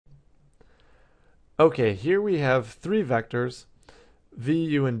Okay, here we have three vectors, v,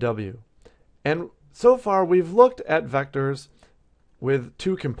 u, and w. And so far we've looked at vectors with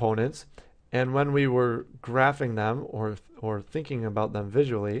two components, and when we were graphing them or thinking about them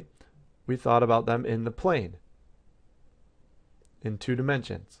visually, we thought about them in the plane, in 2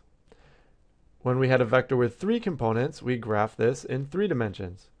 dimensions. When we had a vector with 3 components, we graphed this in 3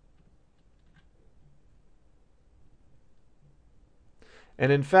 dimensions.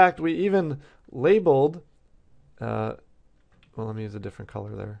 And in fact, we even labeled, well, let me use a different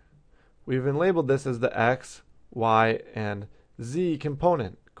color there. We even labeled this as the x, y, and z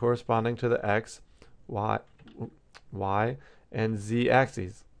component, corresponding to the x, y, and z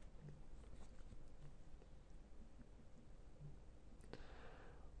axes.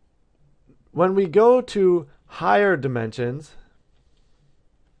 When we go to higher dimensions,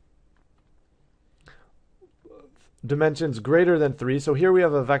 dimensions greater than 3, so here we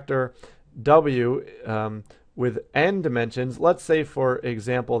have a vector w with n dimensions. Let's say, for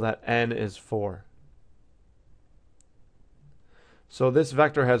example, that n is 4. So this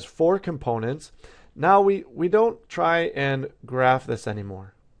vector has 4 components. Now we don't try and graph this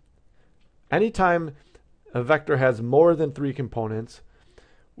anymore. Anytime a vector has more than 3 components,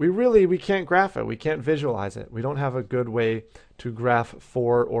 we can't graph it. We can't visualize it. We don't have a good way to graph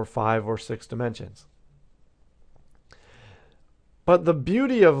 4 or 5 or 6 dimensions. But the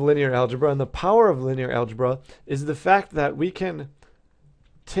beauty of linear algebra and the power of linear algebra is the fact that we can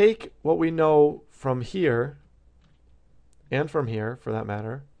take what we know from here, and from here for that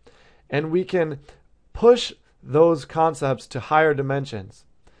matter, and we can push those concepts to higher dimensions,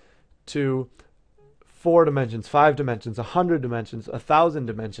 to 4 dimensions, 5 dimensions, 100 dimensions, 1,000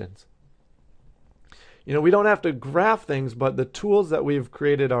 dimensions. You know, we don't have to graph things, but the tools that we've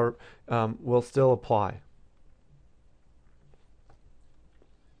created will still apply.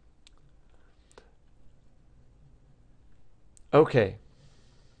 Okay.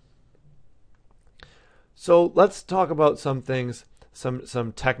 So let's talk about some things,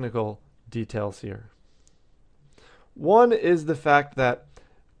 some technical details here. One is the fact that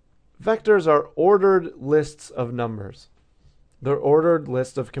vectors are ordered lists of numbers. They're ordered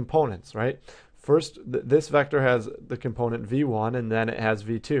lists of components, right? First, this vector has the component v1, and then it has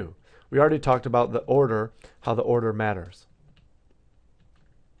v2. We already talked about the order, how the order matters.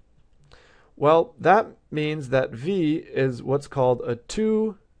 Well, that means that v is what's called a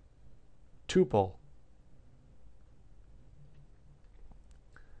 2-tuple.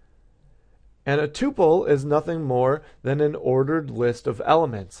 And a tuple is nothing more than an ordered list of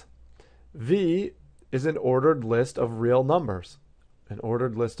elements. V is an ordered list of real numbers, an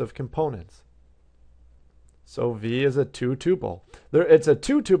ordered list of components. So V is a 2-tuple. It's a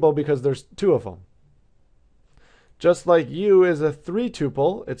 2-tuple because there's 2 of them. Just like U is a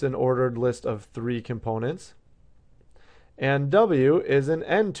 3-tuple, it's an ordered list of 3 components. And W is an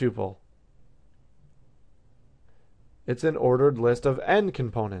n-tuple. It's an ordered list of n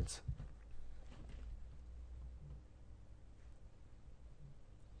components.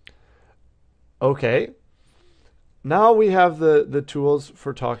 Okay, now we have the tools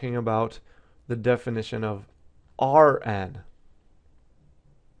for talking about the definition of Rn.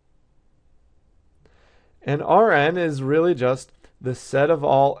 And Rn is really just the set of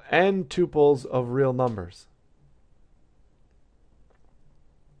all n tuples of real numbers.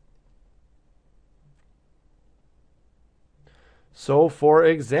 So, for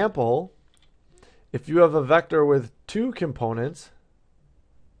example, if you have a vector with 2 components,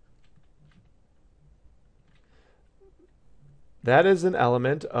 that is an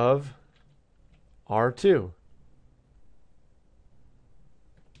element of R2.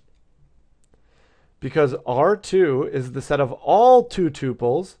 Because R2 is the set of all 2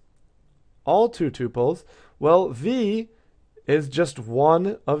 tuples, well, V is just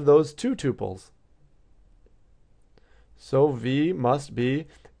one of those 2 tuples. So V must be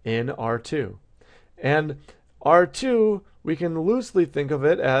in R2. And R2, we can loosely think of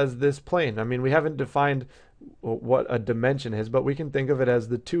it as this plane. I mean, we haven't defined what a dimension is, but we can think of it as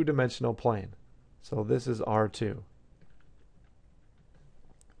the 2-dimensional plane. So this is R2.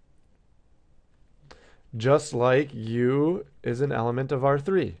 Just like U is an element of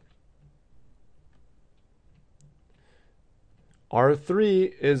R3.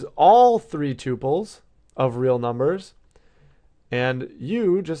 R3 is all 3 tuples of real numbers, and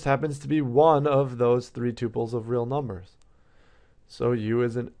U just happens to be one of those 3 tuples of real numbers. So U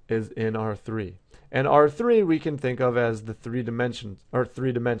is in R3. And R3 we can think of as the 3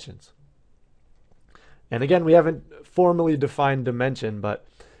 dimensions. And again, we haven't formally defined dimension, but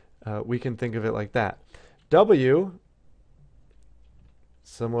we can think of it like that. W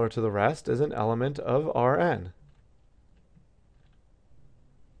similar to the rest, is an element of Rn.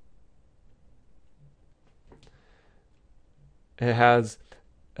 It has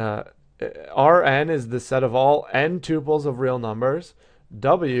Rn is the set of all n tuples of real numbers.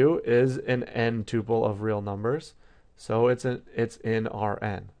 W is an n tuple of real numbers, so it's in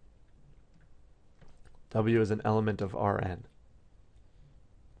Rn. W is an element of Rn.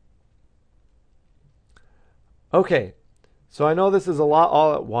 Okay, so I know this is a lot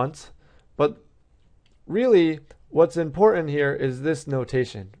all at once, but really what's important here is this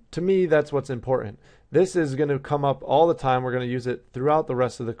notation. To me, that's what's important. This is going to come up all the time. We're going to use it throughout the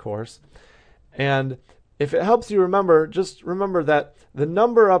rest of the course. And if it helps you remember, just remember that the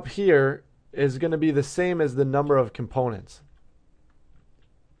number up here is going to be the same as the number of components.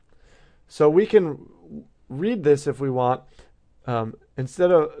 So we can read this if we want.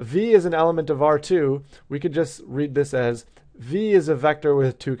 Instead of V is an element of R2, we could just read this as V is a vector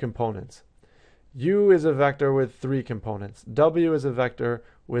with 2 components. U is a vector with 3 components. W is a vector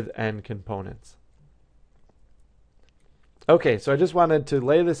with n components. Okay, so I just wanted to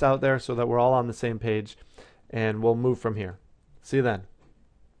lay this out there so that we're all on the same page, and we'll move from here. See you then.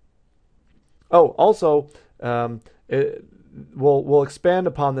 Oh, also, we'll expand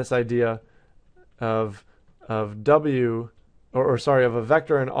upon this idea of W, or sorry, of a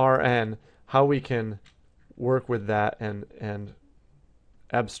vector in Rn, how we can work with that and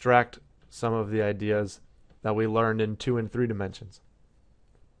abstract some of the ideas that we learned in 2 and 3 dimensions.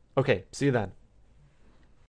 Okay, see you then.